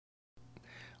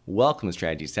Welcome to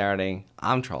Strategy Saturday.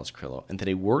 I'm Charles Carillo, and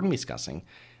today we're going to be discussing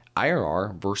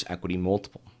IRR versus equity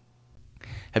multiple.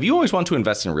 Have you always wanted to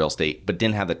invest in real estate but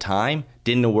didn't have the time,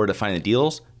 didn't know where to find the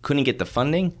deals, couldn't get the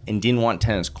funding, and didn't want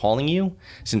tenants calling you?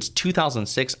 Since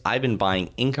 2006, I've been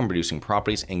buying income-producing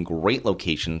properties in great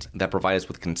locations that provide us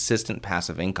with consistent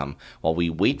passive income while we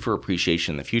wait for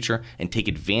appreciation in the future and take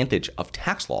advantage of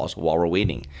tax laws while we're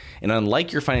waiting. And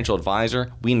unlike your financial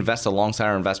advisor, we invest alongside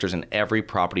our investors in every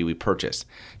property we purchase.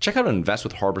 Check out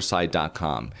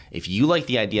investwithharborside.com. If you like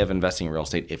the idea of investing in real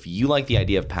estate, if you like the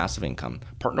idea of passive income,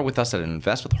 partner with us at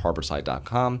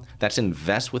investwithharborside.com. That's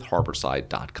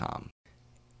investwithharborside.com.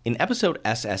 In episode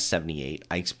SS78,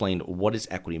 I explained what is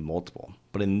equity multiple,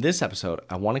 but in this episode,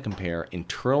 I want to compare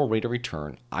internal rate of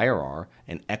return, IRR,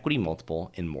 and equity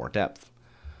multiple in more depth.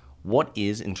 What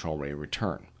is internal rate of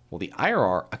return? Well, the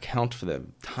IRR accounts for the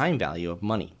time value of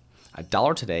money.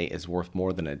 $1 today is worth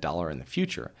more than $1 in the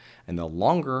future, and the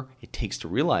longer it takes to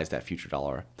realize that future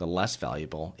dollar, the less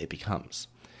valuable it becomes.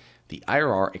 The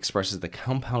IRR expresses the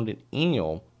compounded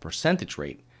annual percentage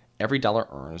rate every dollar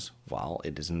earns while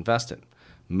it is invested.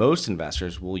 Most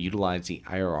investors will utilize the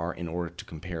IRR in order to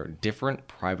compare different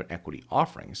private equity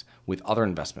offerings with other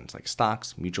investments like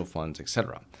stocks, mutual funds,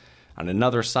 etc. On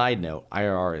another side note,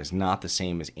 IRR is not the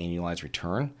same as annualized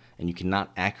return, and you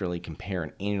cannot accurately compare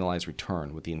an annualized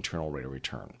return with the internal rate of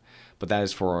return. But that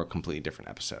is for a completely different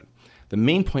episode. The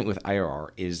main point with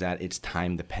IRR is that it's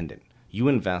time dependent. You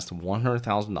invest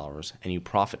 $100,000 and you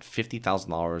profit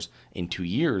 $50,000 in 2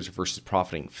 years versus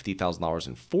profiting $50,000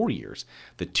 in 4 years,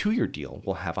 the 2-year deal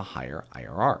will have a higher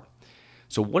IRR.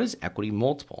 So what is equity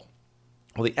multiple?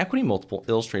 Well, the equity multiple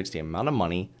illustrates the amount of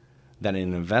money that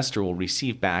an investor will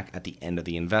receive back at the end of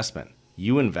the investment.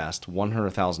 You invest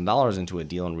 $100,000 into a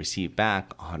deal and receive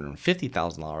back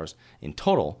 $150,000 in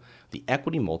total. The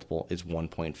equity multiple is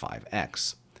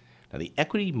 1.5x. Now, the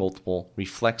equity multiple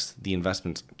reflects the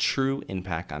investment's true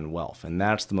impact on wealth, and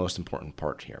that's the most important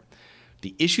part here.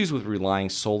 The issues with relying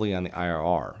solely on the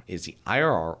IRR is the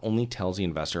IRR only tells the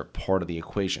investor part of the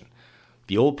equation.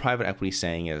 The old private equity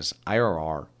saying is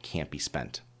IRR can't be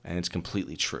spent, and it's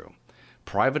completely true.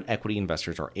 Private equity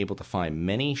investors are able to find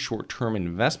many short-term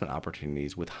investment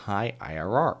opportunities with high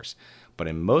IRRs, but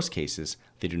in most cases,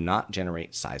 they do not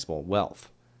generate sizable wealth.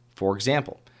 For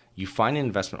example, you find an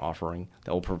investment offering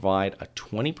that will provide a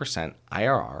 20%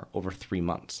 IRR over 3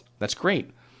 months. That's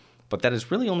great, but that is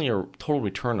really only a total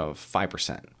return of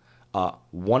 5%, a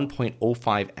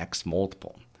 1.05x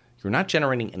multiple. You're not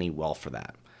generating any wealth for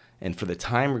that. And for the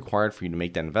time required for you to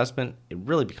make that investment, it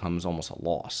really becomes almost a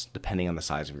loss, depending on the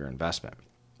size of your investment.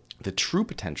 The true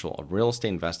potential of real estate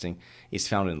investing is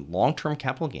found in long-term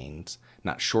capital gains,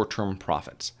 not short-term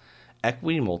profits.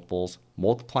 Equity multiples,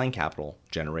 multiplying capital,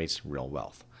 generates real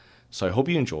wealth. So I hope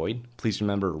you enjoyed. Please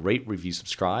remember to rate, review,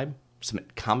 subscribe,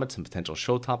 submit comments and potential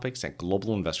show topics at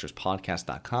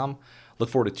globalinvestorspodcast.com. Look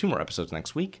forward to 2 more episodes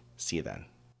next week. See you then.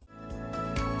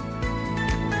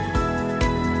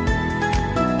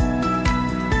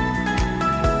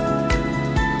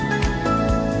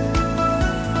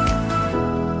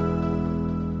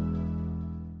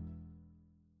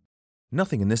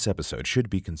 Nothing in this episode should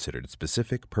be considered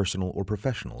specific, personal, or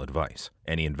professional advice.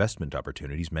 Any investment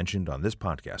opportunities mentioned on this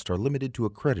podcast are limited to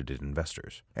accredited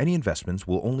investors. Any investments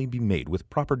will only be made with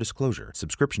proper disclosure,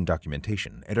 subscription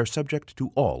documentation, and are subject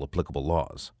to all applicable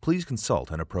laws. Please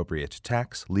consult an appropriate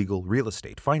tax, legal, real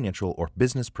estate, financial, or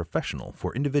business professional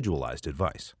for individualized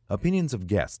advice. Opinions of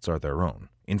guests are their own.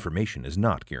 Information is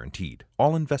not guaranteed.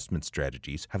 All investment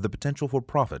strategies have the potential for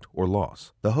profit or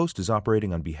loss. The host is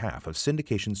operating on behalf of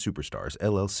Syndication Superstars,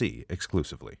 LLC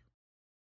exclusively.